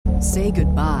Say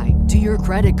goodbye to your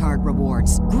credit card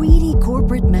rewards. Greedy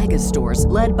corporate mega stores,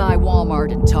 led by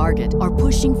Walmart and Target, are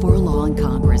pushing for a law in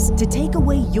Congress to take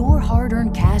away your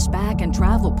hard-earned cash back and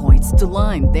travel points to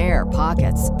line their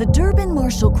pockets. The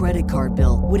Durbin-Marshall credit card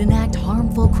bill would enact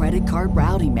harmful credit card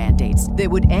routing mandates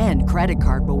that would end credit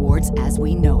card rewards as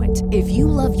we know it. If you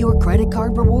love your credit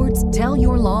card rewards, tell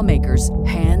your lawmakers,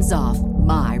 hands off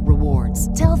my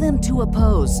rewards. Tell them to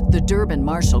oppose the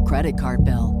Durbin-Marshall credit card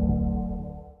bill.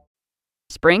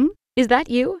 Spring? Is that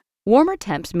you? Warmer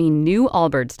temps mean new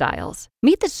Allbirds styles.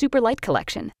 Meet the Super Light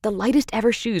Collection, the lightest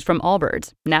ever shoes from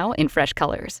Allbirds, now in fresh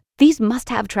colors. These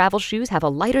must-have travel shoes have a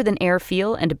lighter-than-air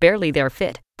feel and barely their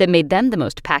fit that made them the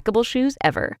most packable shoes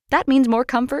ever. That means more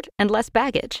comfort and less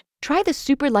baggage. Try the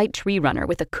Super Light Tree Runner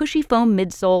with a cushy foam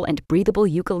midsole and breathable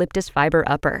eucalyptus fiber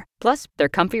upper. Plus, they're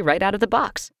comfy right out of the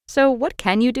box. So what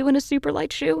can you do in a super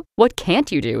light shoe? What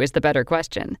can't you do is the better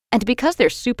question. And because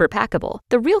they're super packable,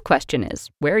 the real question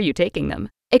is, where are you taking them?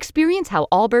 Experience how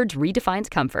Allbirds redefines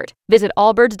comfort. Visit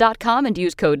allbirds.com and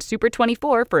use code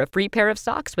SUPER24 for a free pair of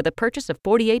socks with a purchase of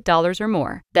 $48 or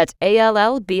more. That's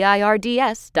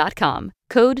ALLBIRDS.com.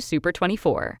 Code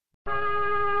SUPER24.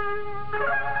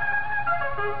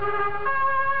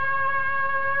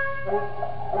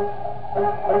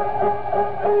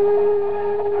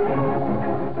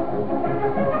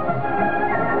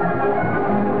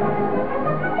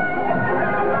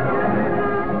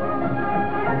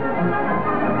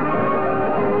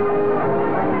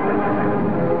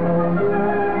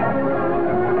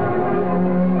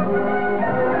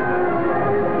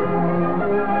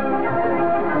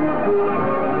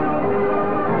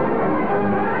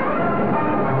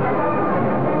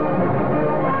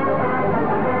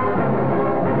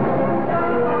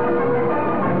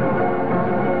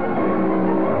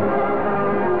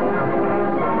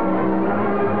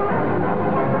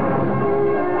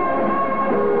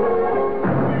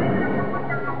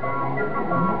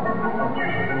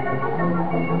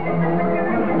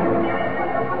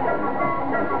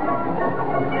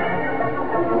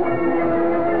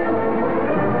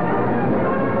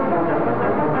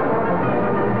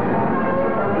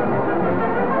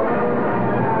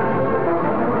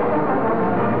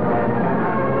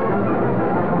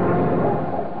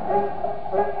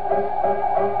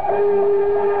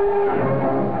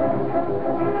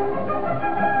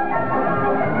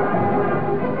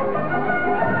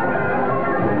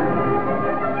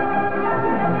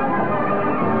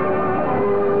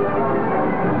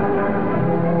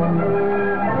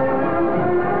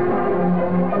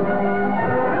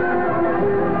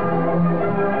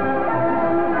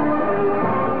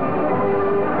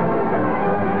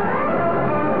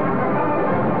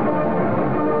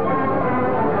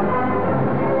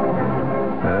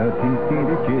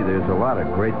 There's a lot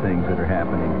of great things that are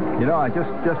happening. You know, just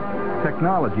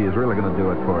technology is really going to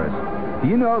do it for us. Do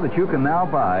you know that you can now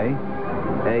buy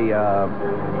a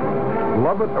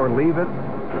Love It or Leave It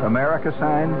America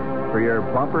sign for your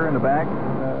bumper in the back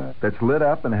that's lit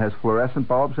up and it has fluorescent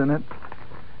bulbs in it?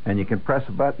 And you can press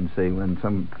a button, see, when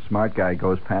some smart guy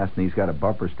goes past and he's got a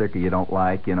bumper sticker you don't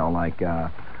like,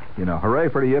 hooray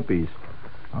for the yippies,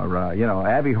 or,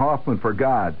 Abby Hoffman for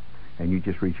God. And you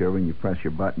just reach over and you press your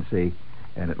button, see,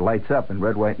 and it lights up in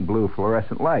red, white, and blue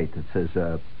fluorescent light. It says,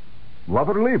 love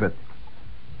it or leave it.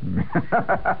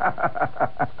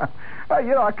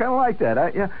 I kind of like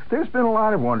that. There's been a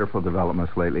lot of wonderful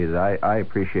developments lately that I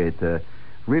appreciate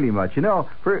really much. You know,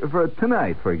 for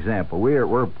tonight, for example, we're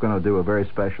going to do a very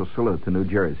special salute to New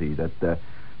Jersey.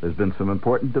 There's been some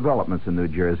important developments in New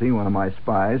Jersey. One of my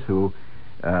spies who,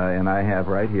 and I have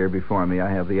right here before me, I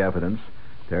have the evidence.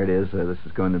 There it is. This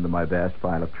is going into my vast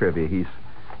file of trivia. He's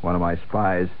one of my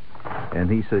spies.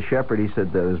 And he says, Shepard, he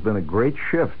said, there's been a great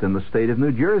shift in the state of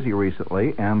New Jersey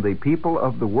recently, and the people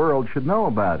of the world should know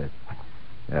about it.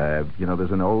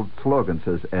 There's an old slogan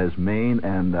that says, as Maine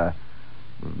and,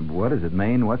 what is it,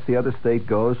 Maine? What's the other state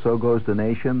goes, so goes the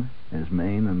nation. As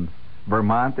Maine and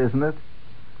Vermont, isn't it?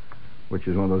 Which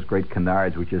is one of those great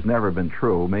canards, which has never been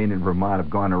true. Maine and Vermont have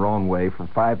gone their own way for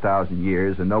 5,000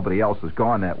 years, and nobody else has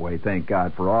gone that way, thank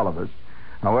God for all of us.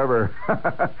 However,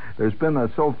 there's been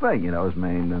this whole thing, as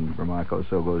Maine and Vermont go,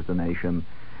 so goes the nation.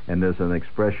 And there's an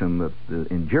expression that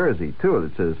in Jersey, too,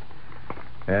 that says,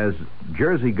 as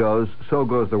Jersey goes, so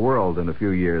goes the world in a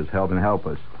few years. Heaven help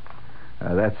us.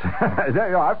 I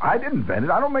didn't invent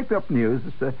it. I don't make up news.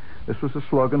 This was a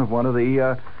slogan of one of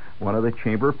the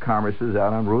Chamber of Commerce's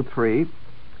out on Route 3,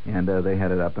 and they had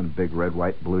it up in a big red,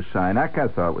 white, blue sign. I kind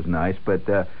of thought it was nice,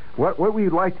 but what we'd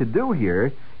like to do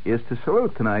here is to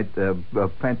salute tonight a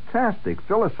fantastic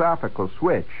philosophical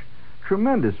switch,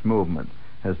 tremendous movement,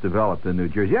 has developed in New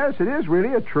Jersey. Yes, it is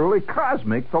really a truly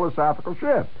cosmic philosophical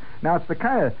shift. Now, it's the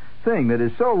kind of thing that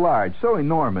is so large, so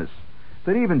enormous,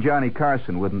 that even Johnny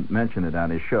Carson wouldn't mention it on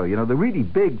his show. You know, the really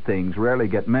big things rarely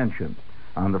get mentioned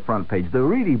on the front page. The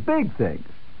really big things.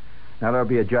 Now, there'll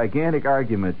be a gigantic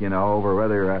argument, you know, over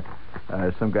whether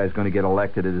some guy's going to get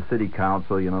elected to the city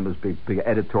council. You know, there's big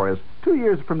editorials. 2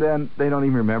 years from then, they don't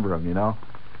even remember him, you know.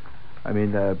 I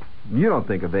mean, you don't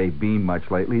think of Abe Beam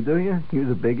much lately, do you? He was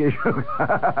a big issue.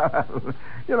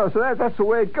 You know, so that's the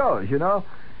way it goes, you know.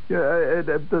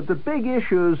 The big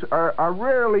issues are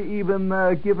rarely even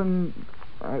given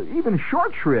even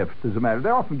short shrift, as a matter.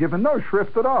 They're often given no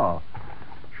shrift at all.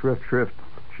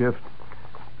 Shift.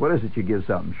 What is it you give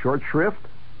something? Short shrift?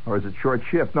 Or is it short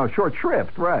shift? No, short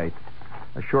shrift, right.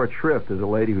 A short shrift is a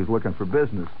lady who's looking for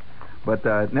business. But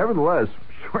nevertheless,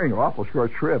 showing an awful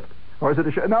short shrift. Or is it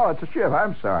a shift? No, it's a shift.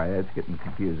 I'm sorry. It's getting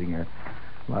confusing here.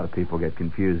 A lot of people get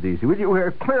confused easy. Would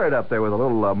you clear it up there with a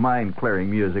little mind-clearing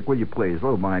music, will you please? A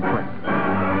little mind-clearing.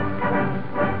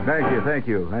 Thank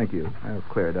you. I'll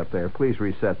clear it up there. Please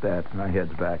reset that. My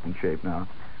head's back in shape now.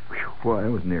 Whew, boy,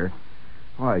 that was near.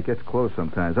 Boy, it gets close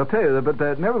sometimes. I'll tell you, but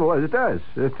nevertheless, it does.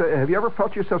 Have you ever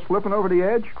felt yourself slipping over the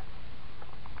edge?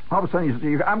 All of a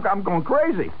sudden, I'm going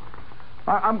crazy.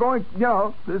 I'm going, you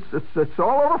know, it's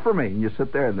all over for me. And you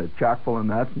sit there in the chock full of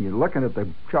nuts, and you're looking at the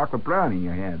chocolate brownie in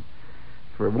your hand.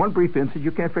 For one brief instant, you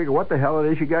can't figure what the hell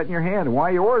it is you got in your hand and why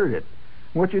you ordered it.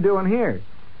 What you doing here? And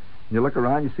you look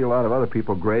around, you see a lot of other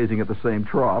people grazing at the same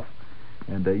trough,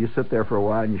 and you sit there for a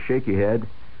while and you shake your head.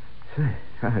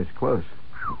 It's close.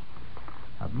 Whew.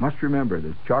 I must remember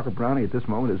that chocolate brownie at this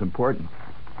moment is important.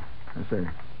 I say,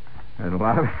 and a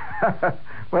lot of,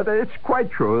 but it's quite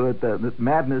true that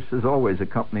madness is always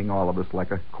accompanying all of us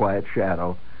like a quiet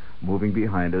shadow, moving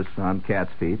behind us on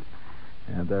cat's feet.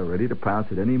 And ready to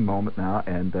pounce at any moment now.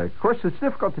 And, of course, it's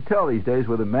difficult to tell these days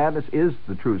whether madness is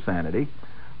the true sanity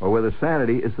or whether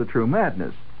sanity is the true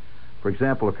madness. For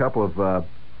example, a couple of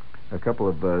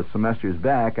semesters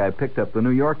back, I picked up the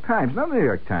New York Times. Now, the New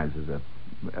York Times is an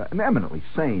eminently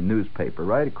sane newspaper,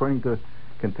 right, according to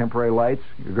contemporary lights.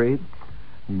 Agreed?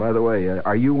 And by the way,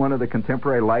 are you one of the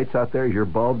contemporary lights out there? Is your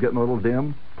bulb getting a little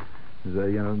dim?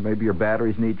 You know, maybe your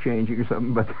batteries need changing or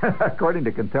something, but according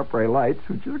to contemporary lights,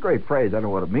 which is a great phrase, I don't know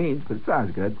what it means, but it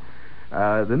sounds good,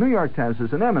 the New York Times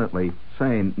is an eminently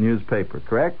sane newspaper,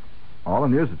 correct? All the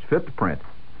news is fit to print,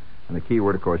 and the key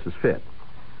word, of course, is fit.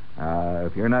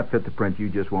 If you're not fit to print, you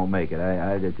just won't make it.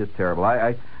 It's just terrible.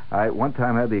 I one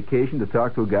time had the occasion to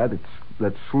talk to a guy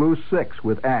that slew 6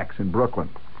 with axe in Brooklyn.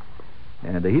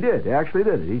 And he did. He actually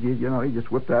did. He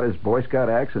just whipped out his Boy Scout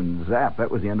axe and zap. That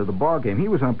was the end of the ball game. He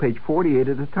was on page 48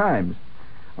 of the Times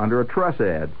under a truss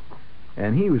ad,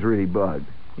 and he was really bugged.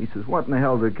 He says, "What in the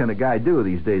hell can a guy do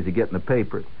these days to get in the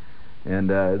paper?" And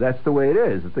that's the way it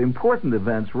is. That the important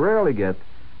events rarely get,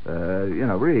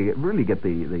 really get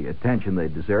the attention they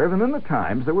deserve. And in the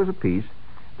Times, there was a piece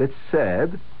that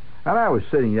said, and I was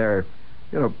sitting there.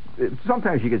 You know,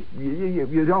 sometimes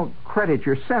you don't credit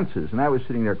your senses. And I was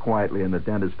sitting there quietly in the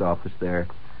dentist office there,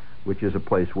 which is a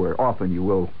place where often you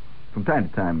will, from time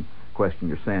to time, question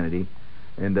your sanity.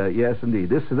 And yes, indeed,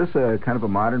 this is kind of a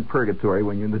modern purgatory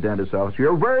when you're in the dentist office.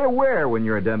 You're very aware when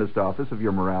you're in a dentist office of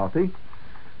your morality.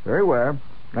 Very aware.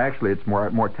 Actually, it's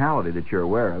mortality that you're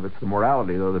aware of. It's the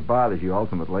morality, though, that bothers you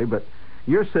ultimately. But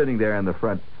you're sitting there in the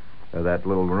front of that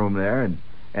little room there,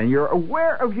 and you're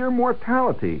aware of your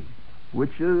mortality.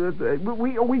 Which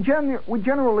we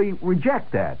generally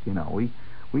reject that, you know.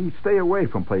 We stay away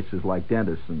from places like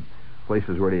dentists and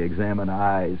places where they examine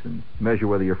eyes and measure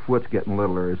whether your foot's getting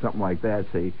littler or something like that.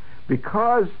 See,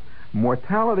 because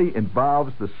mortality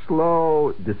involves the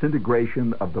slow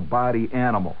disintegration of the body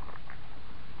animal.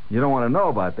 You don't want to know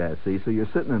about that. See, so you're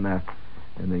sitting in the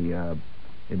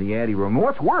ante room. And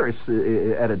what's worse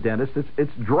at a dentist,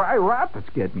 it's dry rot that's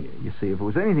getting you. You see, if it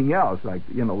was anything else, like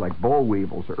boll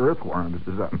weevils or earthworms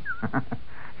or something,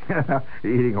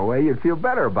 eating away, you'd feel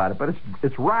better about it. But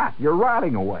it's rot. You're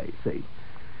rotting away. See,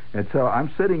 and so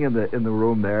I'm sitting in the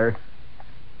room there.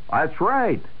 That's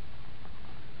right.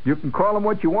 You can call them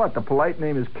what you want. The polite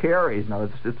name is caries. No,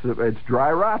 it's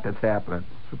dry rot that's happening.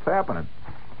 That's what's happening.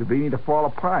 You're beginning to fall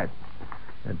apart.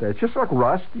 And it's just like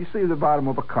rust. You see the bottom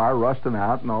of a car rusting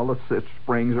out, and all the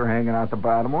springs are hanging out the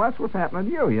bottom. Well, that's what's happening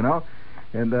to you, you know.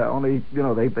 And only, you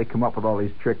know, they come up with all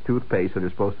these trick toothpaste that are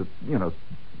supposed to, you know,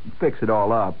 fix it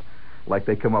all up. Like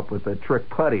they come up with a trick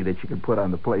putty that you can put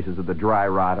on the places of the dry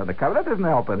rot on the car. That doesn't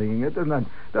help anything. It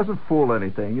doesn't fool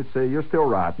anything. It's you're still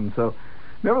rotten. So,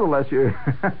 nevertheless, you're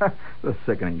a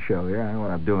sickening show here. I don't know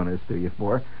what I'm doing this to you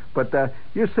for. But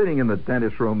you're sitting in the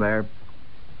dentist room there,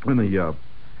 in the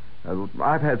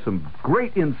I've had some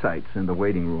great insights in the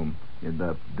waiting room in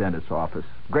the dentist's office.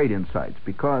 Great insights,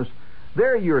 because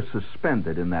there you're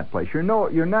suspended in that place. You're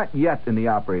not yet in the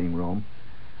operating room,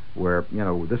 where,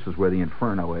 this is where the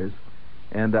inferno is.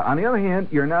 And on the other hand,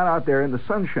 you're not out there in the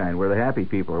sunshine where the happy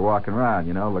people are walking around,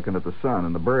 looking at the sun,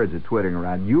 and the birds are twittering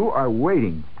around. You are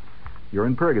waiting. You're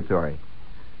in purgatory.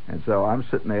 And so I'm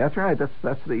sitting there. That's right.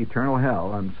 That's the eternal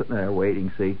hell. I'm sitting there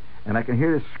waiting, see, and I can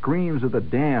hear the screams of the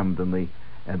damned and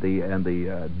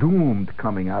the doomed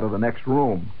coming out of the next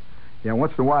room.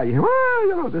 Once in a while you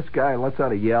hear, this guy lets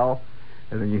out a yell,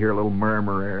 and then you hear a little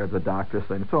murmur of the doctor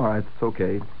saying, "It's all right. It's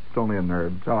okay. It's only a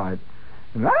nerve. It's all right."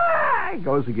 And it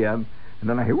goes again, and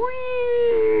then I hear,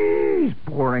 "Whee!" He's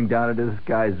boring down into this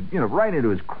guy's, right into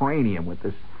his cranium with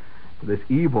this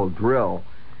evil drill.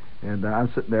 And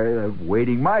I'm sitting there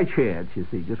waiting my chance, you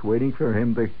see, just waiting for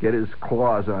him to get his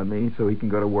claws on me so he can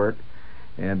go to work.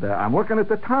 And I'm looking at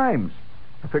the Times.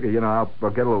 I figure, I'll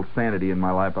get a little sanity in my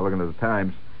life by looking at the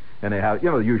Times. And they have,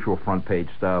 the usual front page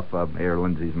stuff. Mayor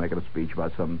Lindsay's making a speech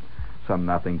about some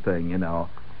nothing thing, And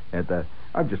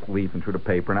I'm just leafing through the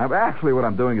paper. And what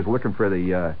I'm doing is looking for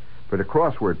the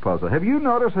crossword puzzle. Have you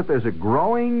noticed that there's a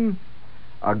growing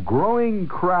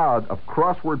crowd of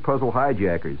crossword puzzle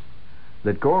hijackers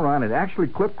that go around and actually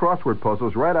clip crossword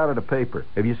puzzles right out of the paper?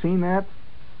 Have you seen that?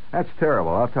 That's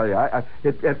terrible, I'll tell you.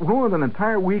 It ruined an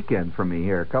entire weekend for me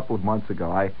here a couple of months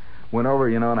ago. I went over,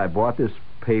 and I bought this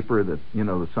paper, the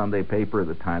Sunday paper of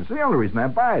the Times. The only reason I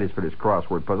buy it is for this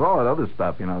crossword puzzle. All that other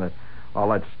stuff, all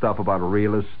that stuff about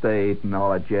real estate and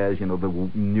all that jazz, the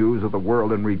news of the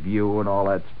world in review and all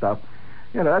that stuff.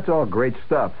 That's all great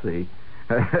stuff, see?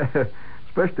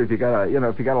 Especially if you got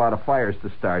a lot of fires to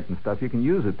start and stuff, you can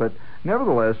use it. But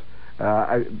nevertheless,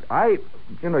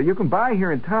 you can buy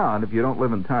here in town. If you don't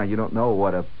live in town, you don't know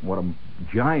what a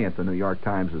giant the New York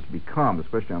Times has become,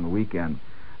 especially on the weekend.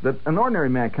 That an ordinary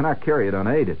man cannot carry it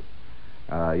unaided.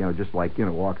 Just like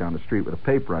walking on the street with a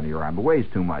paper under your arm. It weighs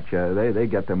too much. They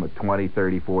get them at 20,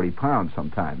 30, 40 pounds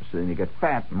sometimes, and you get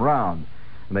fat and round,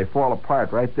 and they fall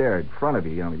apart right there in front of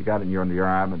you. You got it under your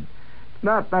arm, and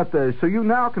so you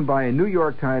now can buy a New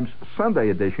York Times Sunday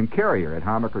edition carrier at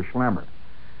Hammacher or Schlemmer,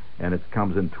 and it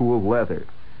comes in tooled leather.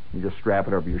 You just strap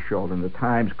it over your shoulder, and the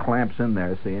Times clamps in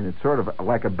there, see, and it's sort of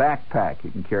like a backpack.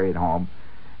 You can carry it home.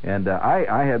 And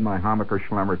I had my Hammacher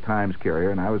Schlemmer Times carrier,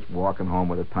 and I was walking home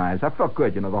with the Times. I felt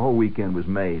good, the whole weekend was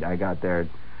made. I got there,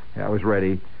 I was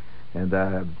ready, and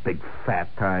big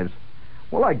fat Times.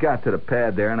 Well, I got to the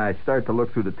pad there, and I started to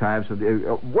look through the Times.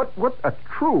 What a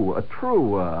true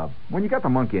when you got the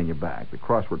monkey on your back, the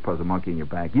crossword puzzle monkey on your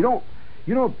back, you don't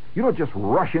just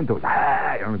rush into it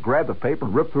and grab the paper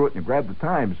and rip through it and grab the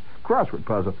Times crossword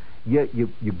puzzle. You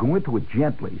go into it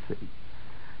gently, see.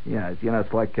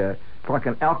 It's like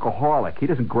an alcoholic. He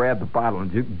doesn't grab the bottle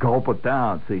and just gulp it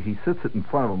down. See, he sits it in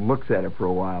front of him, looks at it for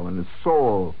a while, and his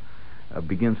soul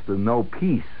begins to know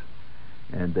peace.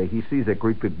 And he sees that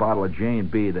great big bottle of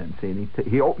J&B then, see, and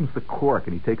he opens the cork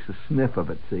and he takes a sniff of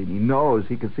it, see, and he knows,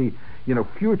 he can see,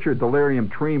 future delirium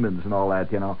tremens and all that,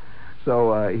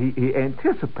 So he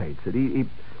anticipates it. He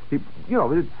it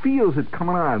feels it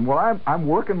coming on. Well, I'm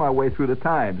working my way through the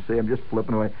Times, see, I'm just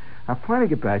flipping away. I finally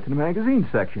get back to the magazine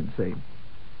section, see.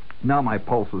 Now my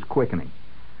pulse is quickening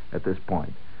at this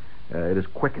point. It is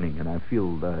quickening, and I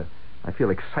feel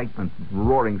excitement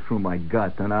roaring through my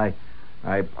gut, and I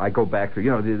go back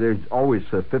through, there's always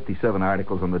 57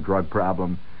 articles on the drug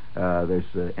problem. There's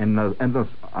endless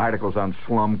articles on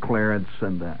slum clearance,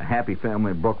 and the happy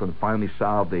family in Brooklyn finally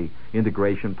solved the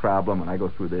integration problem, and I go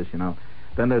through this,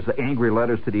 Then there's the angry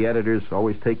letters to the editors,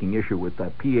 always taking issue with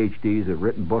PhDs, a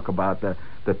written book about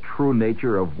the true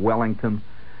nature of Wellington,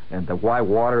 and why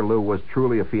Waterloo was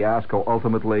truly a fiasco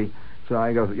ultimately. So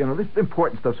I go, this is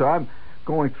important stuff. So I'm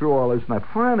going through all this, and I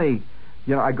finally...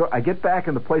 I get back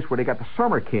in the place where they got the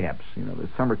summer camps. The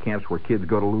summer camps where kids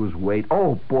go to lose weight.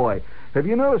 Oh, boy. Have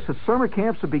you noticed that summer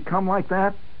camps have become like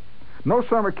that? No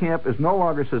summer camp is no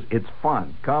longer says, it's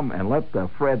fun. Come and let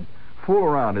Fred fool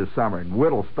around this summer and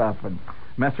whittle stuff and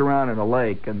mess around in a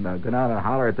lake and go down and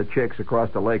holler at the chicks across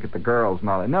the lake at the girls and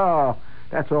all that. No,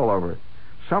 that's all over.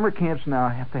 Summer camps now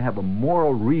have to have a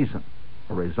moral reason,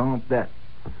 a raison d'etre.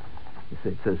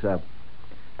 It says,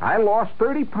 I lost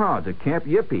 30 pounds at Camp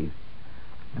Yippee.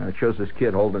 It shows this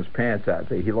kid holding his pants out.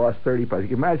 He lost 30 pounds. You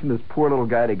can imagine this poor little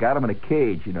guy. They got him in a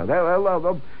cage.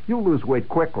 You'll lose weight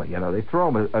quickly. They throw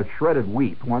him a shredded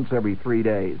wheat once every 3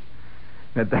 days.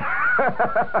 And then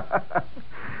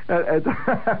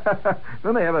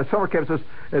they have a summer camp.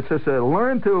 It says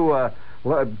learn to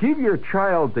give your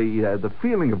child the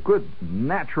feeling of good,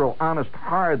 natural, honest,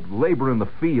 hard labor in the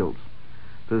fields.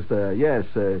 Says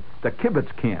the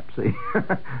kibbutz camp. See,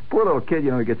 poor little kid,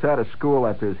 he gets out of school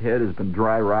after his head has been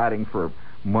dry rotting for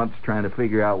months trying to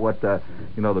figure out what the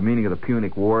meaning of the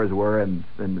Punic Wars were, and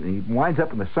he winds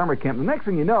up in the summer camp. The next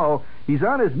thing you know, he's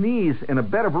on his knees in a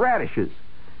bed of radishes,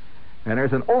 and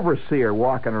there's an overseer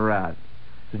walking around.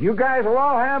 Says, "You guys will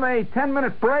all have a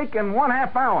 10-minute break in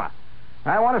 1/2 hour.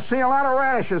 I want to see a lot of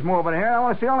radishes moving here. I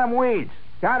want to see all them weeds.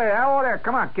 Got it? Over there.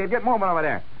 Come on, kid, get moving over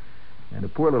there." And the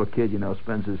poor little kid,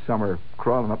 spends his summer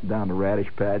crawling up and down the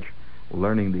radish patch,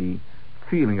 learning the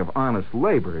feeling of honest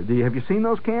labor. Have you seen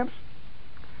those camps?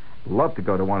 Love to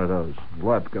go to one of those.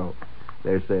 Love to go.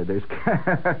 There's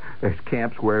there's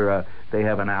camps where they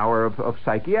have an hour of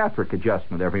psychiatric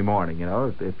adjustment every morning.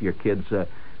 If your kid's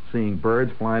seeing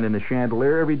birds flying in the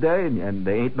chandelier every day, and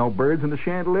there ain't no birds in the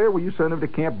chandelier, well, you send him to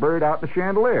Camp Bird out in the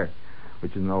Chandelier,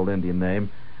 which is an old Indian name.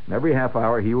 And every half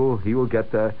hour he will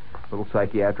get a little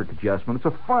psychiatric adjustment. It's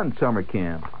a fun summer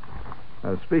camp.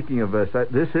 Speaking of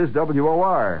this is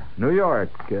WOR, New York.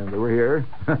 We're here.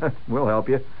 We'll help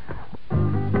you.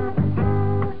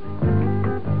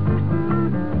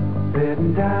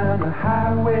 Heading down the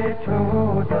highway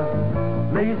toward the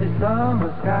lazy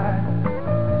summer sky.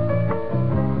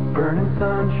 Burning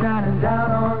sun shining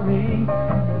down on me,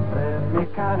 left me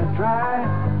kind of dry.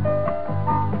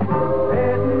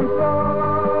 Heading for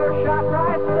a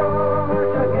ShopRite store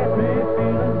to get me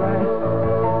feeling right.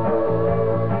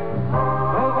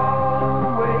 Of all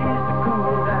the ways to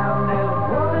cool down, there's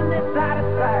one that's out of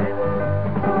sight.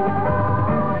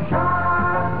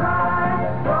 ShopRite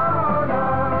store's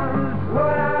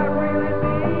what I really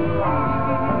need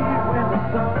when the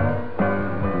sun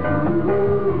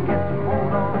gets a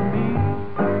hold on me.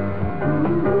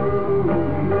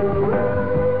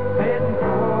 Heading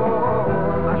for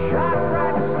my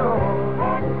ShopRite store.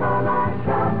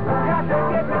 Got to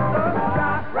get me some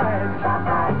ShopRite.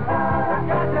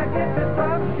 Got to get me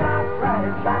some ShopRite.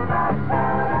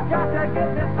 Got to get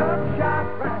me some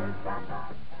ShopRite.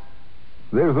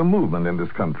 There's a movement in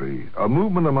this country, a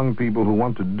movement among people who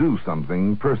want to do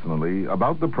something personally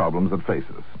about the problems that face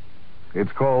us.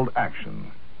 It's called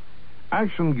Action.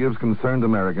 Action gives concerned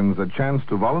Americans a chance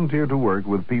to volunteer to work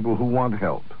with people who want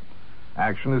help.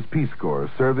 Action is Peace Corps,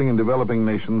 serving in developing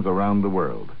nations around the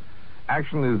world.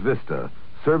 Action is Vista,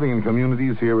 serving in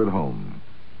communities here at home.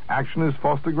 Action is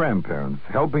foster grandparents,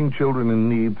 helping children in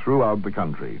need throughout the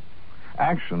country.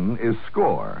 Action is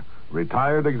SCORE,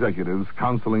 retired executives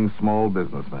counseling small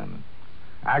businessmen.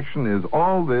 Action is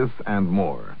all this and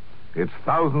more. It's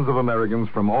thousands of Americans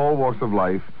from all walks of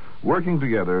life working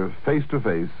together face to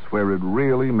face where it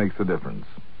really makes a difference.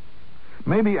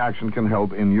 Maybe Action can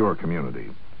help in your community.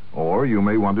 Or you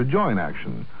may want to join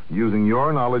Action, using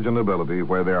your knowledge and ability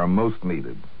where they are most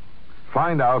needed.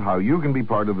 Find out how you can be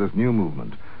part of this new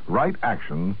movement. Write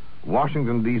Action,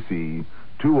 Washington, D.C.,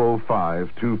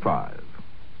 20525.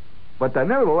 But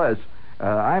nevertheless,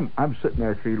 I'm sitting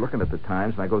there looking at the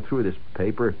Times, and I go through this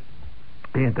paper,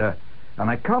 and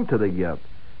I come to the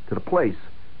place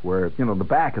where the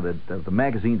back of the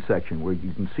magazine section where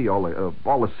you can see all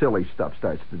the silly stuff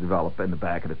starts to develop in the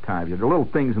back of the Times. There are little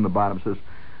things in the bottom that says,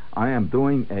 "I am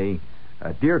doing a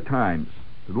Dear Times."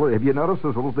 Have you noticed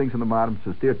those little things in the bottom? It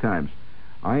says, "Dear Times,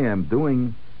 I am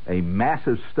doing a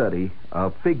massive study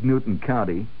of Fig Newton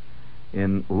County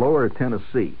in Lower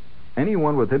Tennessee.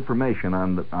 Anyone with information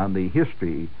on the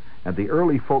history and the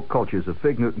early folk cultures of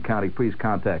Fig Newton County, please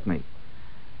contact me."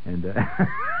 And you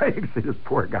can see this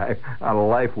poor guy on a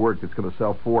life work that's going to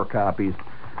sell 4 copies,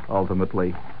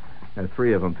 ultimately, and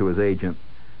 3 of them to his agent.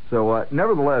 So,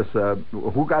 nevertheless,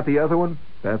 who got the other one?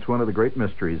 That's one of the great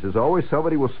mysteries. There's always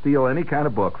somebody will steal any kind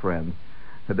of book, friend.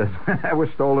 That was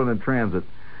stolen in transit.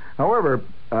 However,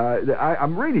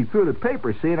 I'm reading through the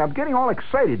paper, see, and I'm getting all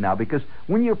excited now because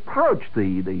when you approach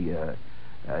the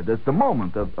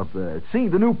moment of seeing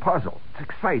the new puzzle, it's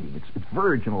exciting. It's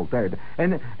virginal there,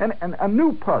 and a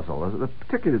new puzzle,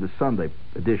 particularly the Sunday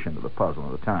edition of the Puzzle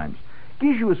of the Times,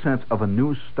 gives you a sense of a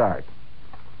new start.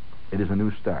 It is a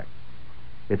new start.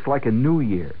 It's like a new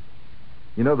year.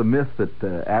 You know the myth that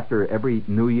after every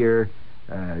new year,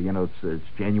 it's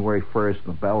January 1st,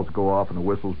 and the bells go off and the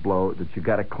whistles blow, that you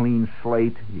got a clean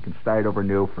slate, you can start over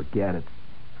new, forget it.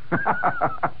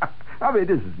 I mean,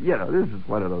 this is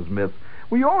one of those myths.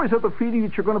 Well, you always have the feeling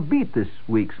that you're going to beat this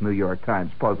week's New York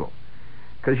Times puzzle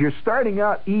because you're starting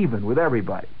out even with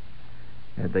everybody.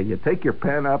 And then you take your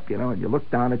pen up, and you look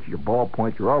down at your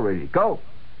ballpoint, you're all ready to go.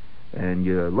 And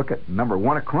you look at number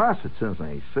 1 across, it says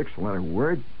a 6-letter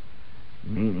word,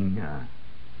 meaning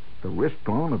the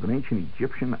wristbone of an ancient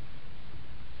Egyptian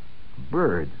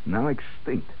bird, now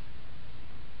extinct,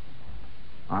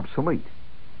 obsolete.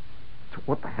 So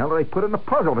what the hell do they put in the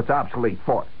puzzle if it's obsolete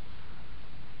for?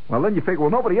 Well, then you figure, well,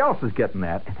 nobody else is getting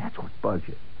that, and that's what bugs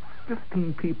you.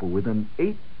 15 people within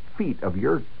 8 feet of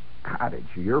your cottage,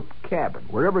 your cabin,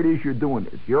 wherever it is you're doing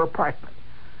this, your apartment,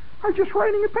 are just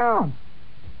writing it down.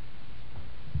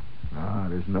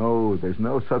 There's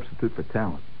no substitute for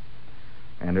talent.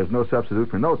 And there's no substitute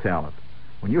for no talent.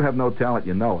 When you have no talent,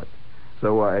 you know it.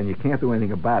 So, and you can't do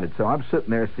anything about it. So I'm sitting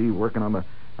there, working on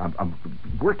I'm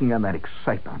working on that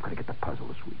excitement. I'm going to get the puzzle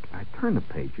this week. I turn the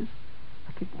pages.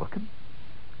 I keep looking.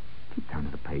 Keep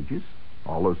turning the pages.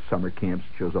 All those summer camps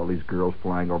shows all these girls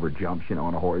flying over jumps,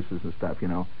 on horses and stuff,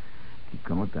 Keep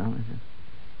going down.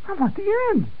 I'm at the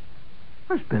end.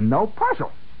 There's been no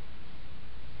puzzle.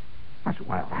 I said,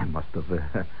 well, I must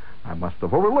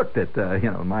have overlooked it,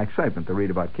 in my excitement to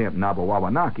read about Camp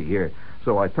Nabawawanaki here.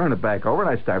 So I turn it back over and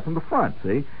I start from the front.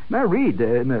 See, and I read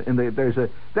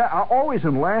always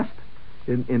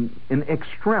in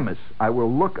extremis. I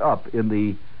will look up in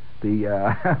the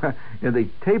in the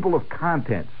table of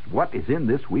contents what is in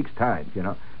this week's Times.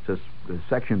 It says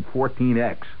section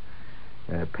 14X,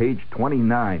 page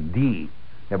 29D.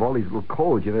 Have all these little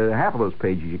codes. Half of those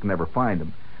pages you can never find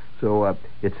them. So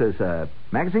it says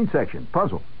magazine section,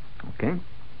 puzzle. Okay,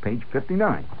 page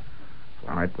 59.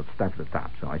 All right, let's start from the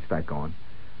top. So I start going.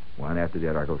 One after the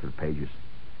other, I go through the pages.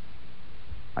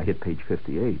 I hit page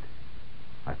 58.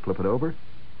 I flip it over.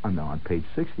 I'm now on page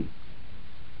 60.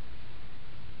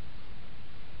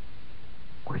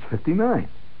 Where's 59?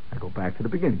 I go back to the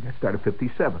beginning. I start at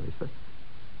 57. There's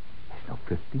no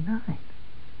 59.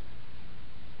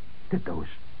 Did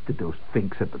those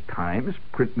finks at the Times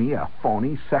print me a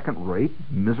phony, second-rate,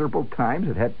 miserable Times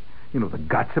that had, the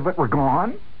guts of it were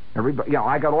gone? Everybody,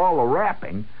 I got all the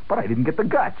wrapping, but I didn't get the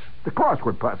guts, the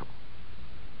crossword puzzle.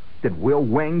 Did Will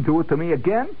Wang do it to me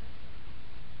again?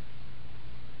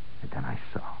 And then I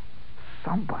saw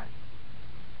somebody.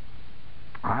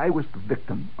 I was the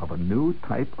victim of a new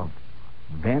type of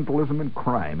vandalism and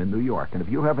crime in New York. And if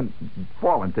you haven't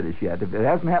fallen to this yet, if it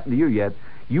hasn't happened to you yet,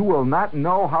 you will not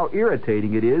know how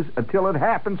irritating it is until it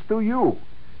happens to you.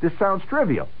 This sounds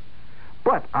trivial.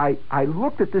 But I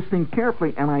looked at this thing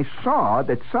carefully, and I saw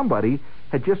that somebody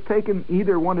had just taken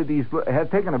either one of these, had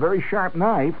taken a very sharp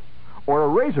knife or a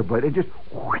razor blade and just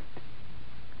whoosh.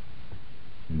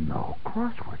 No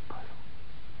crossword puzzle.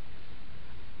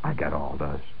 I got all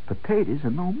those potatoes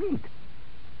and no meat.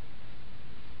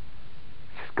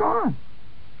 It's gone.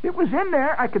 It was in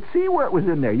there. I could see where it was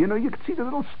in there. You could see the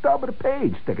little stub of the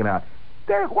page sticking out.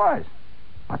 There it was.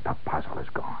 But the puzzle is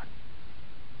gone.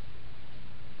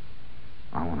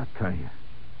 I want to tell you,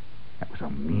 that was a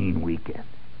mean weekend.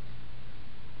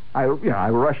 I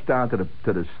rushed down to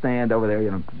the stand over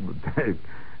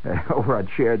there, over on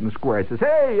Sheridan Square. I says,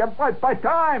 "Hey, I'm by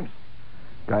Times."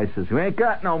 Guy says, "We ain't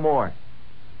got no more."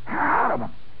 Out of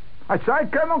them. I said, "I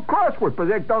got no crossword puzzle."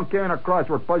 They don't carry no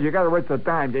crossword puzzle. You got to write the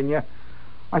Times, didn't you?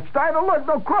 I started to look,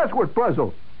 no crossword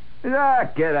puzzle. Get out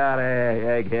of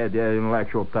here, egghead,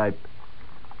 intellectual type.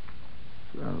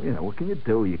 So, what can you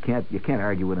do? You can't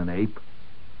argue with an ape.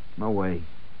 No way.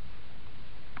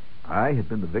 I had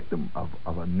been the victim of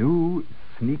a new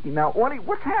sneaky... Now,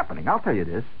 what's happening? I'll tell you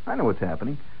this. I know what's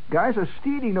happening. Guys are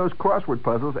stealing those crossword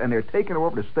puzzles, and they're taking them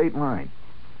over the state line.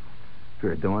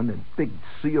 They're doing the big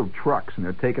sealed trucks, and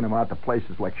they're taking them out to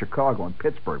places like Chicago and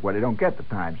Pittsburgh, where they don't get the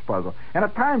Times puzzle. And a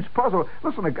Times puzzle...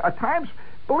 Listen, a Times...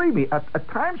 Believe me, a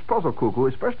Times puzzle cuckoo,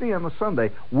 especially on the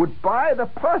Sunday, would buy the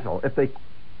puzzle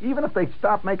even if they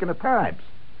stopped making the Times.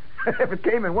 If it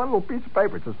came in one little piece of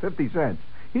paper, it says 50 cents.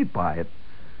 He'd buy it.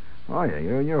 Oh, yeah,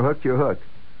 you're hooked, you're hooked.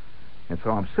 And so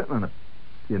I'm sitting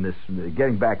in this,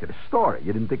 getting back to the story.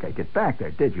 You didn't think I'd get back there,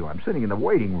 did you? I'm sitting in the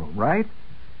waiting room, right?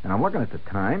 And I'm looking at the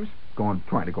Times,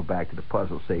 trying to go back to the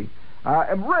puzzle, see?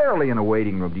 And rarely in a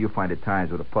waiting room do you find at Times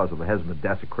with a puzzle that hasn't been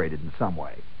desecrated in some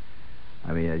way.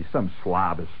 I mean, some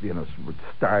slob has,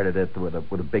 started it with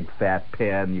a big fat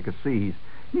pen. You can see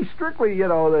he's strictly,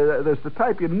 there's the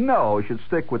type should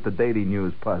stick with the Daily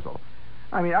News puzzle.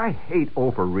 I mean, I hate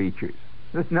overreachers.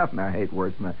 There's nothing I hate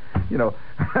worse than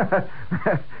that.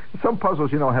 Some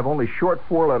puzzles, have only short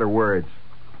 4-letter words,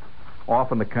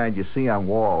 often the kind you see on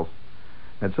walls.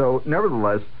 And so,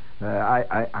 nevertheless,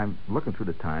 I'm looking through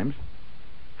the Times,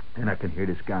 and I can hear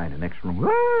this guy in the next room,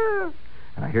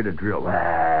 and I hear the drill,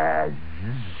 and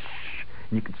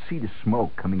you can see the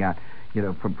smoke coming out.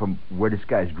 From where this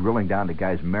guy's drilling down the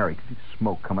guy's Mary. You can see the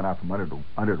smoke coming out from under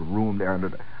the room there, under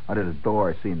the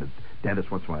door. Seeing the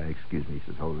dentist once in a while. Excuse me, he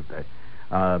says, hold it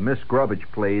there. Miss Grubbage,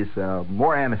 please.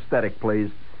 More anesthetic, please.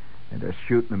 And they're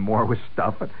shooting him more with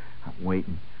stuff. And I'm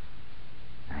waiting.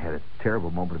 I had a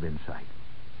terrible moment of insight.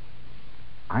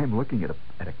 I'm looking at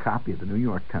a copy of the New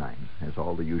York Times. It has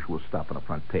all the usual stuff on the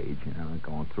front page,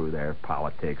 going through there,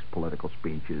 politics, political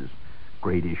speeches,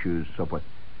 great issues, so forth.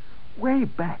 Way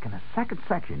back in the second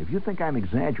section, if you think I'm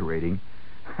exaggerating,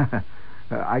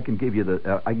 I can give you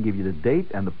the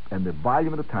date and the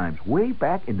volume of the Times. Way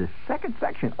back in the second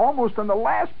section, almost on the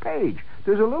last page,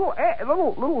 there's a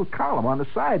little column on the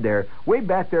side there, way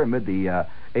back there amid the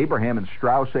Abraham and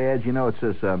Strauss ads. It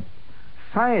says,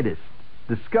 "Scientist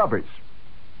discovers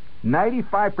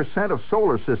 95% of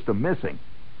solar system missing."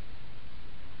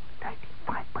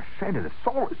 95% of the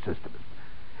solar system.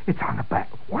 It's on the back.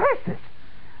 What is this?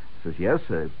 It says, yes,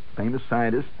 a famous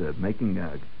scientist making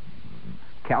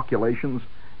calculations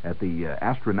at the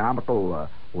astronomical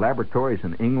laboratories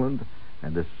in England,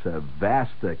 and this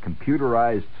vast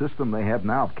computerized system they have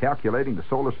now of calculating the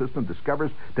solar system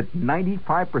discovers that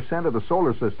 95% of the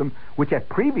solar system, which I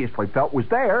previously felt was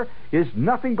there, is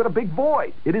nothing but a big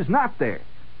void. It is not there.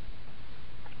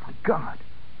 My God.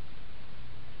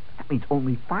 That means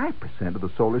only 5% of the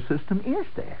solar system is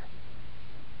there.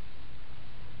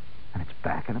 And it's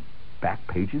back in the back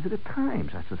pages of the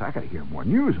Times. I says, I got to hear more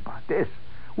news about this.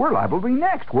 We're liable to be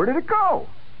next. Where did it go?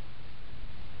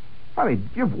 I mean,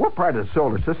 what part of the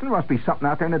solar system? There must be something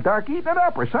out there in the dark eating it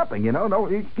up or something, No,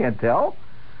 you can't tell.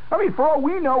 I mean, for all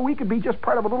we know, we could be just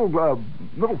part of a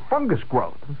little fungus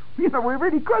growth. We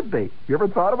really could be. You ever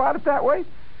thought about it that way?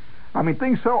 I mean,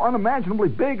 things so unimaginably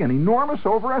big and enormous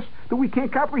over us that we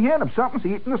can't comprehend them. Something's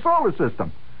eating the solar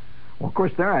system. Well, of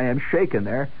course, there I am shaking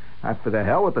there. For the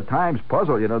hell with the Times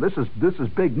puzzle, this is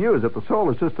big news. If the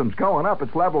solar system's going up,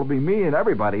 it's liable to be me and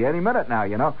everybody any minute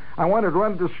now, I wanted to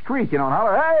run to the street, and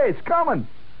holler, hey, it's coming.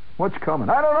 What's coming?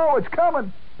 I don't know. It's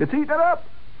coming. It's eating it up.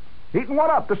 Eating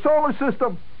what up? The solar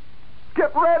system.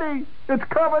 Get ready. It's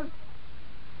coming.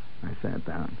 I sat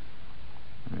down.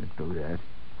 I do that.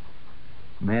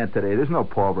 Man, today, there's no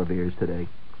Paul Revere's today.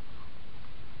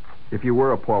 If you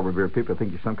were a Paul Revere, people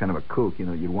think you're some kind of a kook.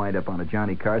 You'd wind up on a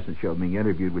Johnny Carson show being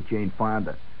interviewed with Jane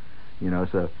Fonda.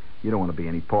 So you don't want to be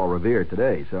any Paul Revere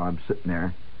today. So I'm sitting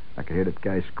there. I could hear that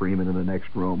guy screaming in the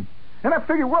next room. And I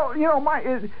figured, well,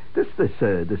 the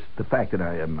fact that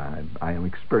I am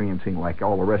experiencing, like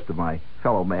all the rest of my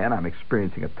fellow man, I'm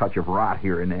experiencing a touch of rot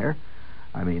here and there.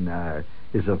 I mean,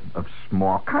 is of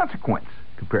small consequence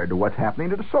compared to what's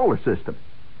happening to the solar system.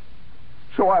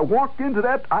 So I walked into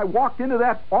that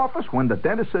office when the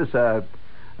dentist says,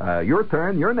 your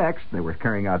turn, you're next. They were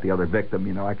carrying out the other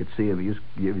victim. I could see him.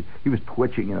 He was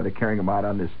twitching. They're carrying him out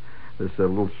on this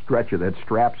little stretcher that had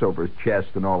straps over his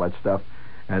chest and all that stuff.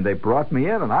 And they brought me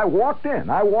in, and I walked in.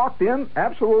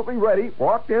 Absolutely ready.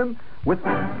 Walked in with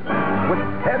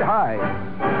head high.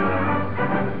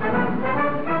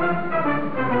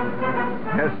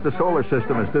 Yes, the solar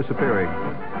system is disappearing.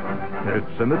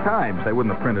 It's in the Times. They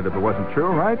wouldn't have printed it if it wasn't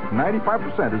true, right?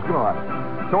 95% is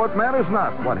gone. So it matters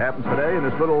not what happens today in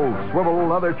this little swivel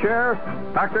leather chair.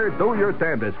 Doctor, do your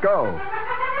damnedest. Go.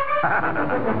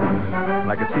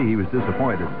 And I could see he was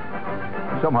disappointed.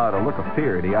 Somehow the look of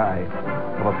fear in the eye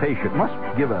of a patient must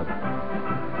give a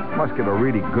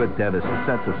really good dentist a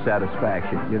sense of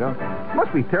satisfaction, It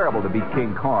must be terrible to be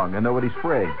King Kong and nobody's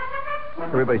afraid.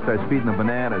 Everybody starts feeding them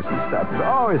bananas and stuff.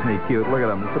 Oh, isn't he cute? Look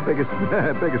at him. It's the biggest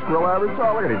grill I ever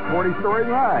saw. Look at it. 40 stories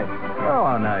high.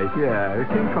 Oh, nice. Yeah,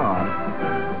 King Kong.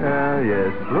 Yes.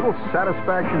 Little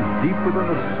satisfaction deep within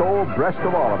the soul breast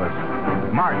of all of us.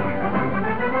 March.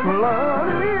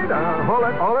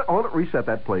 Hold it. Reset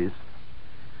that, please.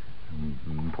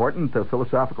 Important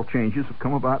philosophical changes have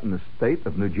come about in the state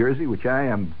of New Jersey, which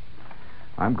I'm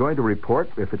going to report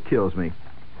if it kills me.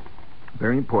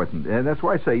 Very important. And that's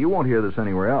why I say you won't hear this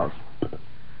anywhere else.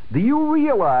 Do you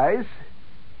realize...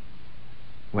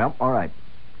 Well, all right.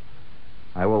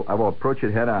 I will approach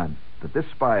it head on. That this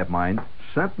spy of mine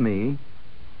sent me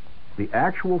the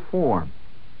actual form.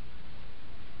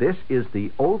 This is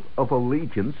the oath of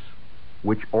allegiance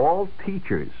which all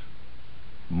teachers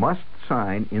must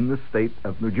sign in the state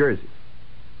of New Jersey.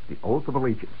 The oath of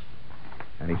allegiance.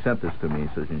 And he sent this to me.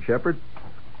 He says, in Shepard,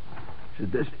 he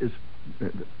said, this is...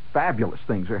 fabulous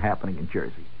things are happening in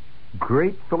Jersey.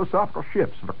 Great philosophical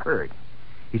shifts have occurred.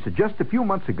 He said, just a few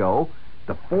months ago,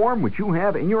 the form which you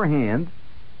have in your hand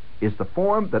is the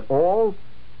form that all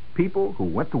people who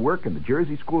went to work in the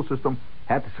Jersey school system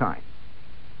had to sign.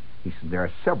 He said, there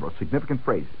are several significant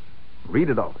phrases. Read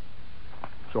it over.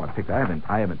 So I picked, I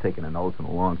haven't taken an oath in a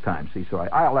long time. See, so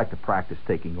I like to practice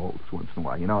taking oaths once in a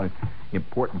while.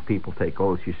 Important people take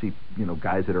oaths. You see,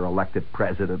 guys that are elected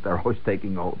president, they're always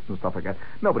taking oaths and stuff like that.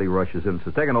 Nobody rushes in and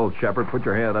says, take an oath, Shepard, put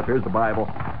your hand up, here's the Bible.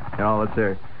 Let's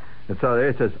hear. And so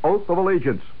it says, oath of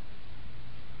allegiance.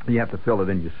 You have to fill it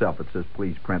in yourself. It says,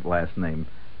 please print last name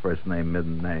First name,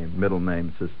 middle name.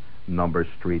 It says number,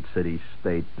 street, city,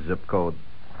 state, zip code.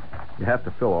 You have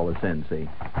to fill all this in, see.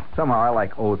 Somehow I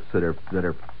like oaths that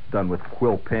are done with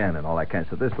quill pen and all that kind of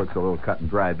stuff. This looks a little cut and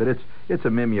dry, but it's a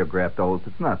mimeographed oath.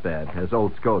 It's not bad, as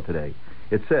oaths go today.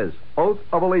 It says, Oath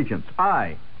of Allegiance,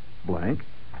 I, blank.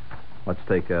 Let's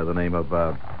take the name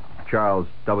of Charles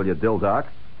W. Dildock.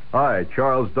 I,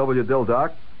 Charles W.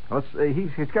 Dildock.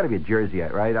 He's got to be a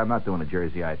Jerseyite, right? I'm not doing a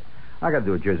Jerseyite. I got to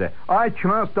do a Jerseyite. I,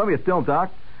 Charles W. Dildock,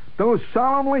 do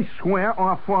solemnly swear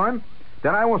or affirm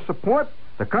that I will support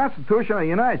the Constitution of the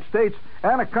United States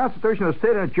and the Constitution of the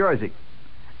State of New Jersey,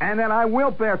 and that I will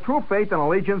bear true faith and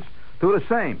allegiance to the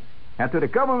same and to the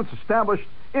governments established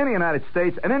in the United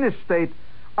States and in this state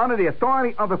under the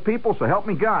authority of the people, so help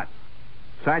me God.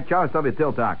 Signed, Charles W.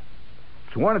 Dildock.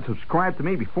 Sworn and subscribed to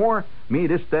me before me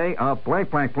this day of blank,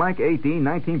 blank, blank, AD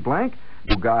 19 blank,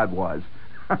 who God was.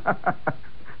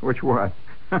 Which one?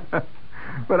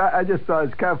 But I just thought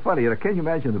it's kind of funny. Can you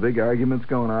imagine the big arguments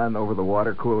going on over the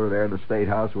water cooler there in the State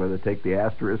House where they take the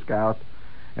asterisk out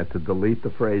and to delete the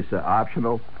phrase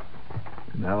optional?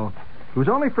 No. It was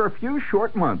only for a few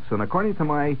short months, and according to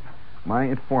my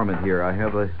informant here, I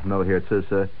have a note here. It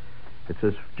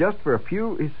says just for a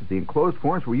few, the enclosed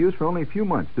forms were used for only a few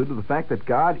months due to the fact that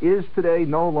God is today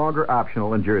no longer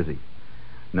optional in Jersey.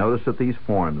 Notice that these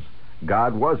forms,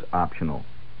 God was optional.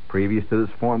 Previous to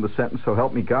this form, the sentence, so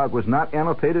help me God, was not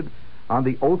annotated on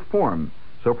the oath form.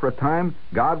 So for a time,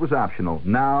 God was optional.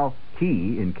 Now,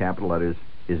 he, in capital letters,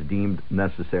 is deemed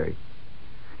necessary.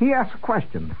 He asks a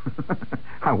question.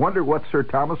 I wonder what Sir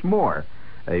Thomas More,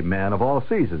 a man of all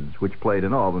seasons, which played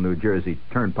in all the New Jersey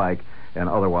Turnpike and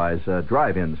otherwise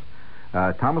drive-ins.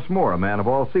 Thomas More, a man of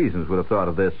all seasons, would have thought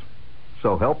of this.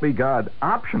 So help me God,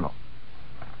 optional.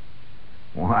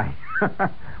 Why?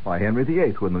 Why, Henry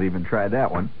VIII wouldn't have even tried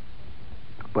that one.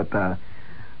 But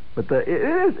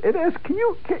it is.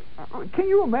 Can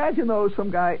you imagine though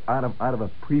some guy out of a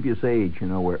previous age,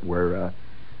 where a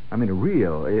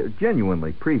real,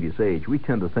 genuinely previous age. We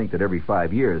tend to think that every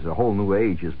 5 years a whole new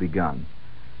age has begun,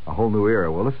 a whole new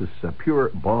era. Well, this is pure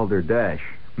balderdash.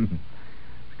 It's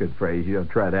a good phrase. You don't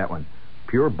try that one.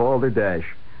 Pure balderdash.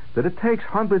 That it takes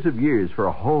hundreds of years for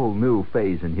a whole new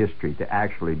phase in history to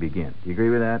actually begin. Do you agree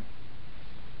with that?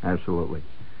 Absolutely.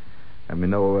 I mean,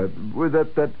 no,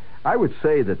 that I would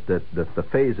say that the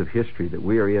phase of history that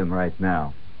we are in right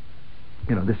now,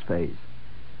 this phase,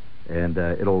 and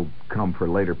it'll come for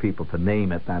later people to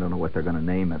name it. I don't know what they're going to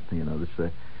name it.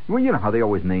 Well, you know how they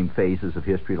always name phases of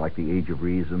history, like the Age of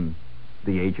Reason,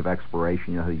 the Age of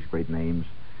Exploration. These great names.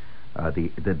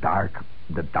 The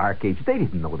Dark Ages. They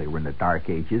didn't know they were in the Dark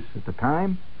Ages at the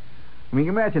time. I mean,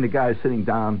 imagine a guy sitting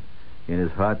down in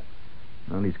his hut,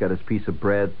 and he's got his piece of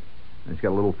bread, and he's got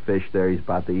a little fish there he's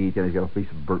about to eat, and he's got a piece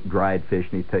of dried fish,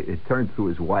 and he turns to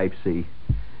his wife, see,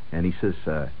 and he says,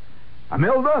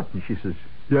 Amilda? And she says,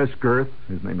 yes, Girth.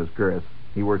 His name is Girth.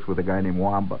 He works with a guy named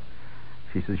Wamba.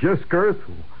 She says, yes, Girth,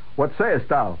 what sayest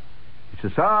thou? He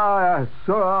says,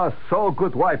 so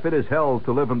good wife, it is hell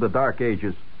to live in the Dark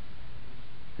Ages.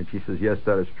 And she says, yes,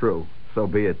 that is true. So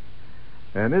be it.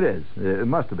 And it is. It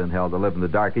must have been hell to live in the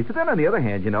Dark Ages. But then on the other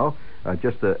hand,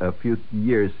 just a few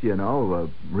years,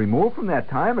 removed from that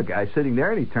time, a guy sitting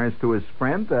there, and he turns to his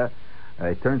friend,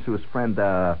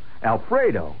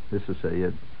 Alfredo. This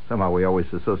is somehow we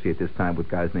always associate this time with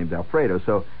guys named Alfredo.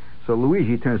 So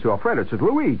Luigi turns to Alfredo and says,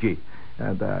 Luigi.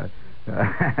 And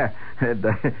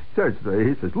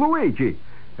he says, Luigi.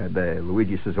 And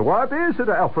Luigi says, what is it,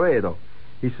 Alfredo?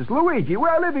 He says, Luigi, we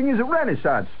are living in a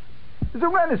Renaissance. It's a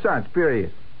Renaissance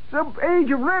period. It's an age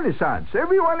of Renaissance.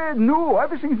 Everyone is new.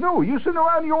 Everything's new. You sit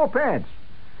around your pants.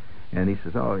 And he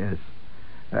says, oh, yes.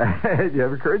 Has it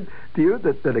ever occurred to you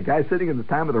that a guy sitting in the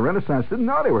time of the Renaissance didn't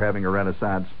know they were having a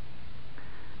Renaissance?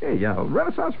 Hey,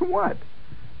 Renaissance for what?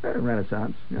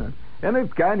 Renaissance, And a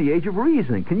guy in the Age of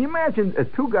Reason. Can you imagine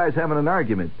two guys having an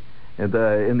argument in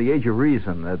the Age of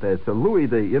Reason? It's Louis,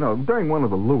 during one of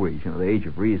the Louis, the Age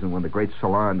of Reason, when the great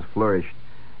salons flourished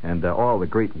and all the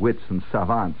great wits and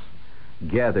savants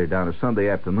gathered on a Sunday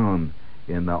afternoon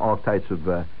in all types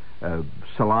of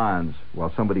salons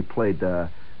while somebody played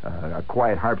a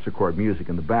quiet harpsichord music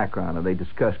in the background, and they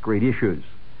discussed great issues.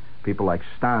 People like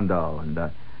Stendhal and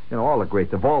all the great,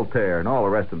 the Voltaire and all the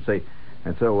rest of them.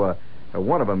 And so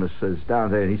one of them is down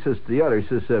there, and he says to the other, he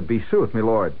says, be sooth, my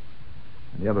lord.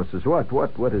 And the other one says,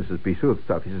 what is this be sooth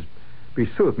stuff? He says, be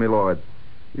sooth, my lord.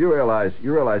 You realize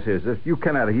here that you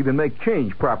cannot even make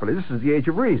change properly. This is the Age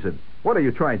of Reason. What are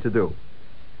you trying to do?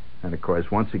 And of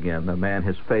course, once again, the man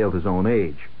has failed his own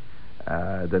age.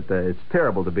 It's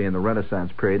terrible to be in the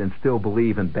Renaissance period and still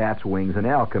believe in bats' wings and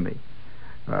alchemy.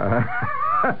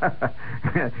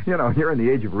 you're in the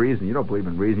age of reason. You don't believe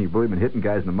in reason. You believe in hitting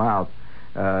guys in the mouth.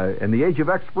 In the age of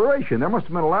exploration, there must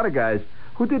have been a lot of guys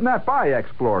who did not buy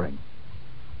exploring.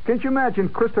 Can't you imagine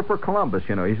Christopher Columbus?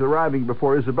 He's arriving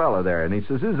before Isabella there, and he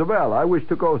says, Isabella, I wish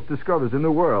to go discover the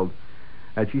new world.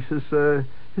 And she says,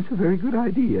 it's a very good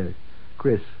idea,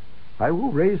 Chris. I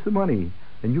will raise the money,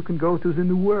 and you can go to the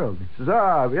new world. He says,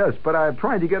 yes, but I'm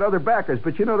trying to get other backers,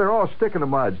 but they're all stick in the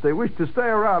muds. They wish to stay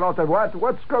around all the time.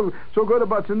 What's so good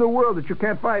about the new world that you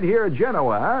can't find here in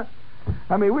Genoa, huh?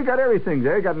 I mean, we got everything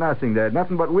there. You got nothing there.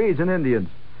 Nothing but weeds and Indians.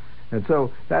 And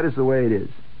so that is the way it is.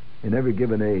 In every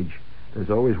given age, there's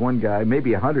always one guy,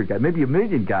 maybe 100 guys, maybe 1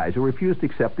 million guys who refuse to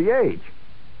accept the age.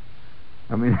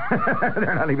 I mean,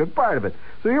 they're not even part of it.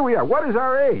 So here we are. What is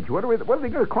our age? What are they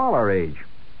going to call our age?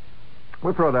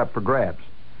 We'll throw that up for grabs.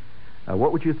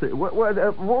 What would you think? What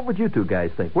would you two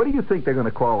guys think? What do you think they're going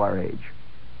to call our age?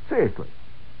 Seriously.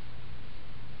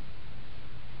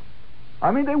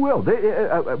 I mean, they will.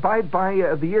 By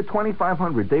the year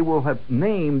 2500, they will have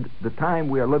named the time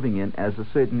we are living in as a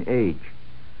certain age.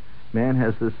 Man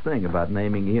has this thing about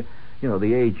naming,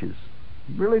 the ages.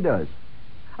 It really does.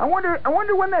 I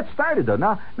wonder when that started, though.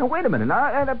 Now, wait a minute.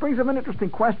 Now, that brings up an interesting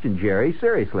question, Jerry.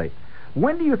 Seriously.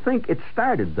 When do you think it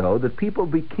started, though, that people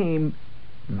became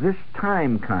this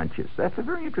time conscious? That's a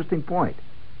very interesting point.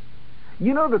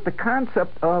 You know that the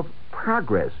concept of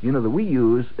progress, that we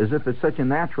use as if it's such a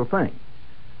natural thing.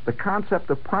 The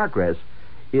concept of progress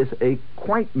is a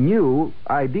quite new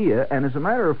idea, and as a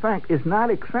matter of fact, is not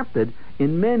accepted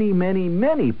in many, many,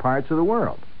 many parts of the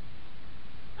world.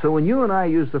 So when you and I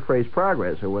use the phrase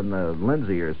progress, or when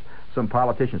Lindsay or some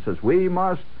politician says, we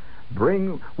must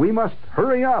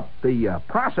hurry up the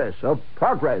process of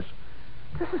progress,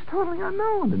 this is totally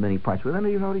unknown in many parts. We don't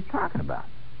even know what he's talking about.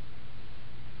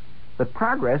 But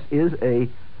progress is a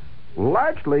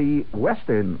largely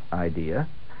Western idea,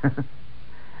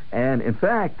 and in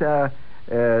fact, that's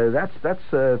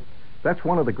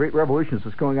one of the great revolutions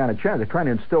that's going on in China. They're trying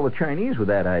to instill the Chinese with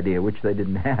that idea, which they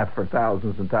didn't have for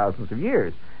thousands and thousands of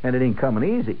years, and it ain't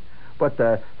coming easy. But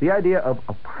the idea of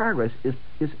progress is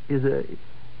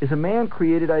a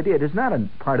man-created idea. It is not a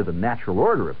part of the natural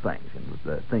order of things.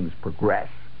 Things progress.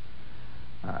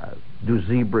 Do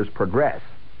zebras progress?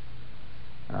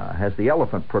 Has the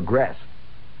elephant progressed?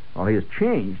 Well, he has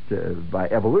changed by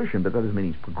evolution, but that doesn't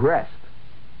mean he's progressed.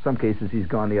 In some cases, he's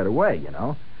gone the other way,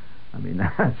 I mean,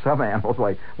 some animals,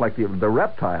 like the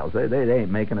reptiles, they ain't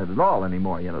making it at all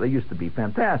anymore. They used to be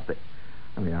fantastic.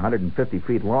 I mean, 150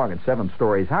 feet long and 7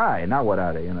 stories high. And now what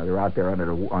are they? They're out there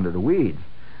under the weeds.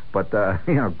 But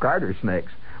garter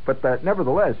snakes. But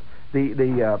nevertheless,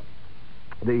 the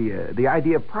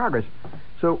idea of progress.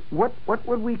 So what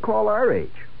would we call our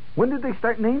age? When did they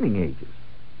start naming ages?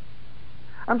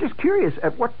 I'm just curious.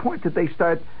 At what point did they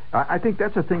start? I think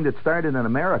that's a thing that started in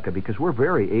America because we're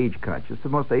very age conscious, the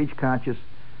most age conscious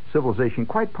civilization,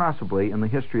 quite possibly in the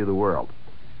history of the world.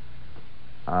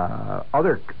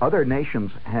 Other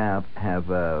nations have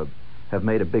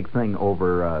made a big thing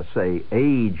over, say,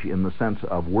 age in the sense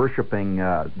of worshiping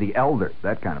the elder,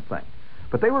 that kind of thing.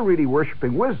 But they were really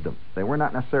worshiping wisdom. They were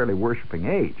not necessarily worshiping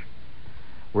age.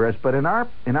 But in our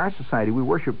society, we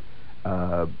worship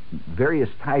various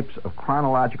types of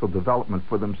chronological development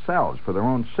for themselves, for their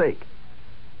own sake.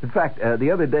 In fact,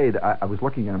 the other day I was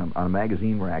looking on a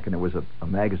magazine rack, and there was a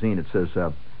magazine that says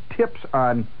tips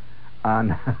on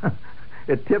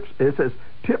it says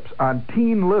tips on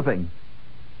teen living.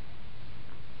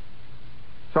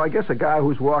 So I guess a guy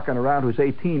who's walking around who's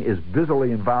 18 is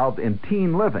busily involved in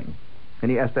teen living, and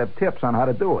he has to have tips on how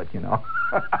to do it. That's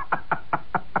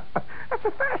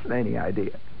a fascinating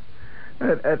idea.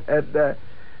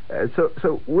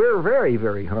 So we're very,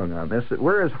 very hung on this.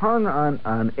 We're as hung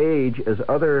on age as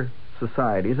other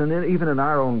societies, and then even in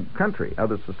our own country,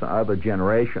 other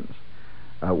generations.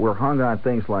 We're hung on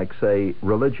things like, say,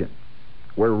 religion,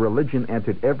 where religion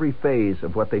entered every phase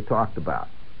of what they talked about.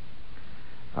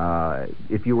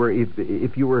 If you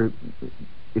were,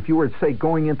 say,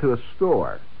 going into a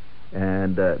store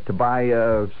and to buy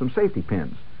some safety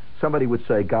pins, somebody would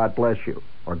say, "God bless you,"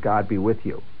 or "God be with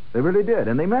you." They really did,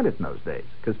 and they meant it in those days,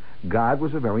 because God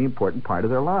was a very important part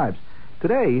of their lives.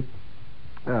 Today,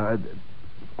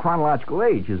 chronological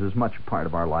age is as much a part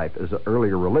of our life as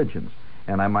earlier religions,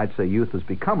 and I might say youth has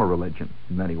become a religion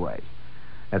in many ways.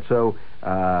 And so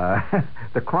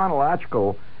the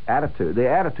chronological attitude, the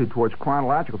attitude towards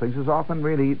chronological things is often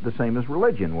really the same as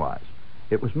religion was.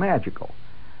 It was magical.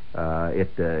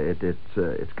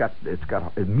 It's got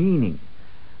a meaning.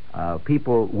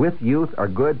 People with youth are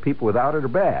good, people without it are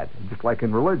bad. Just like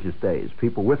in religious days.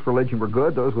 People with religion were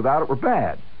good, those without it were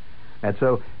bad. And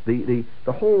so the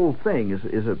whole thing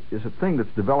is a thing that's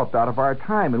developed out of our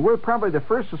time, and we're probably the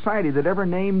first society that ever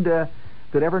named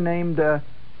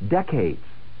decades,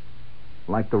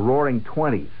 like the Roaring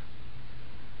Twenties,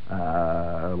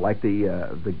 like the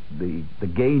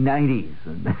gay 90s,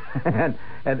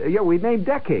 and we named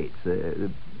decades.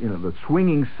 The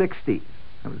swinging 60s.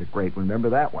 That was a great. Remember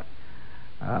that one.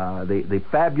 The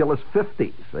fabulous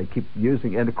 50s. They keep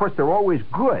using, and of course they're always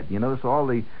good. So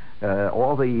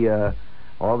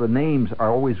all the names are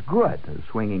always good. The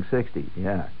swinging 60s.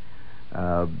 Yeah.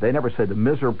 They never said the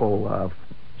miserable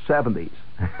 70s.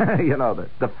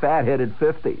 The fat-headed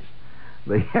 50s.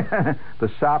 The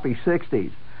soppy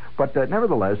 60s. But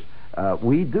nevertheless,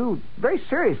 we do very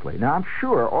seriously. Now, I'm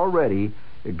sure already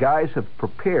guys have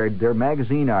prepared their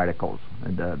magazine articles,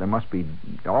 and there must be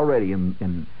already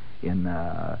in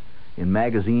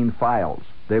magazine files.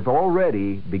 They've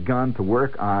already begun to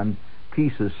work on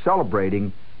pieces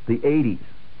celebrating the 80s.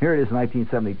 Here it is,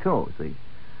 1972. See,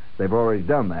 they've already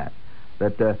done that.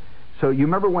 So you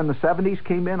remember when the 70s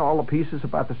came in? All the pieces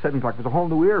about the 70s, like it was a whole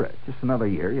new era, just another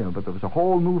year, but there was a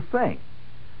whole new thing.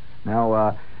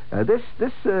 Now,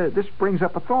 this brings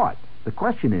up a thought. The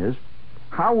question is,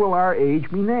 how will our age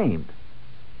be named?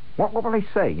 What will they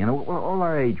say? What will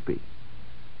our age be?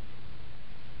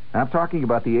 I'm talking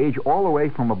about the age all the way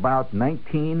from about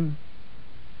 19...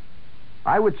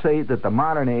 I would say that the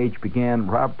modern age began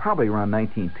probably around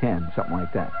 1910, something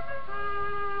like that.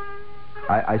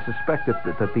 I suspect that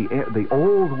the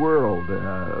old world,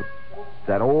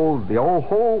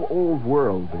 whole old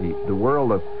world, the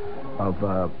world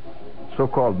of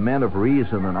so-called men of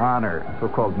reason and honor,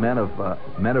 so-called men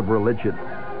of religion,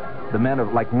 the men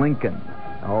of like Lincoln,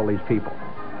 all these people.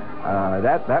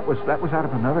 That was out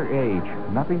of another age,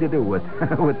 nothing to do with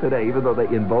with today. Even though they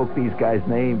invoke these guys'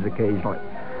 names occasionally,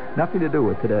 nothing to do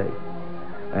with today.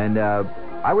 And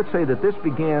I would say that this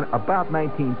began about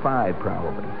 1905,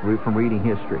 probably, from reading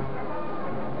history.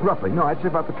 Roughly, no, I'd say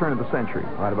about the turn of the century,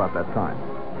 right about that time.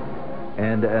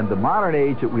 And the modern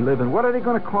age that we live in, what are they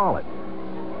going to call it?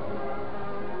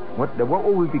 What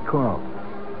will we be called?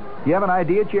 Do you have an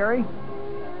idea, Jerry?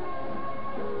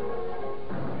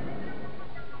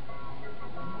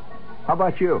 How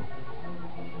about you?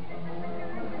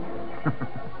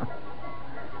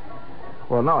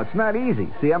 Well, no, it's not easy.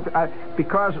 See,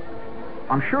 because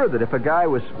I'm sure that if a guy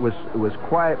was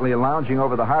quietly lounging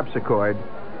over the harpsichord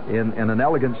in an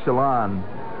elegant salon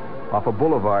off a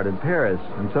boulevard in Paris,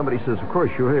 and somebody says, "Of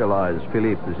course you realize,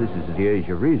 Philippe, this is the age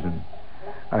of reason,"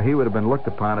 he would have been looked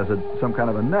upon as some kind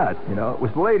of a nut. It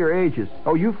was later ages.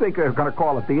 Oh, you think they're going to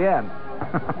call it the end?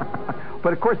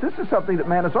 But of course, this is something that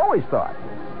man has always thought.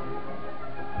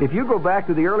 If you go back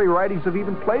to the early writings of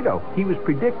even Plato, he was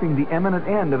predicting the imminent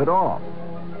end of it all.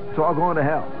 It's all going to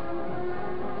hell.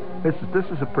 This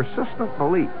is a persistent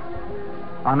belief.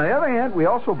 On the other hand, we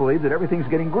also believe that everything's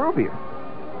getting groovier.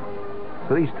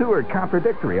 So these two are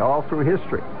contradictory all through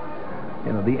history.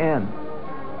 The end.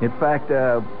 In fact,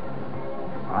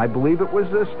 I believe it was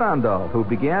Stendhal who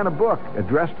began a book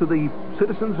addressed to the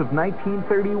citizens of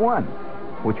 1931,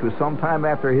 which was sometime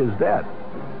after his death.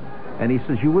 And he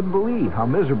says, you wouldn't believe how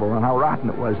miserable and how rotten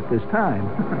it was at this time.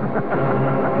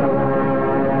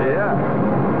 Yeah.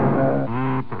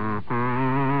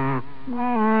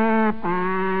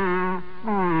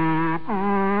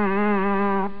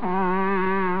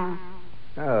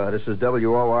 This is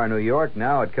WOR New York.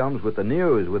 Now it comes with the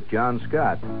news with John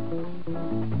Scott.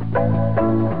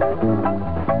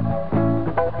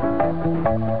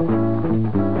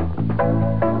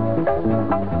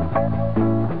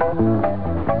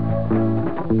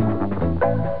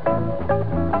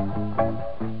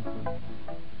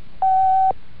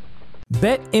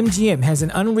 BetMGM has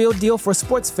an unreal deal for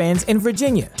sports fans in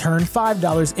Virginia. Turn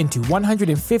 $5 into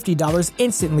 $150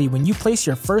 instantly when you place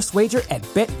your first wager at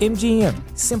BetMGM.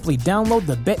 Simply download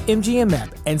the BetMGM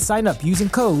app and sign up using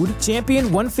code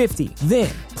Champion150. Then,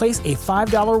 place a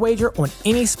 $5 wager on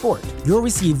any sport. You'll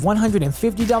receive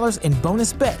 $150 in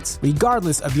bonus bets,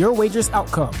 regardless of your wager's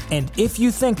outcome. And if you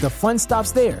think the fun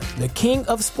stops there, the king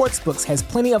of sportsbooks has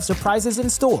plenty of surprises in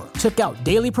store. Check out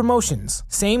daily promotions,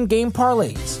 same-game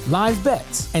parlays, live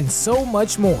bets, and so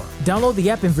much more. Download the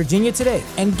app in Virginia today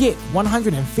and get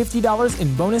 $150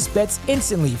 in bonus bets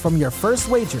instantly from your first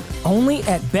wager. Only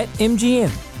at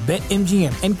BetMGM.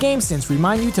 BetMGM and GameSense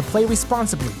remind you to play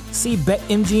responsibly. See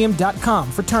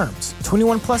BetMGM.com for terms.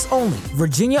 21 plus only.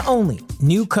 Virginia only.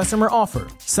 New customer offer.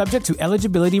 Subject to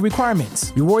eligibility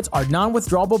requirements. Rewards are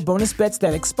non-withdrawable bonus bets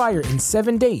that expire in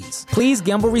 7 days. Please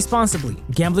gamble responsibly.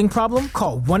 Gambling problem?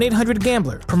 Call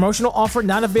 1-800-GAMBLER. Promotional offer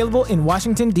not available in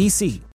Washington, D.C.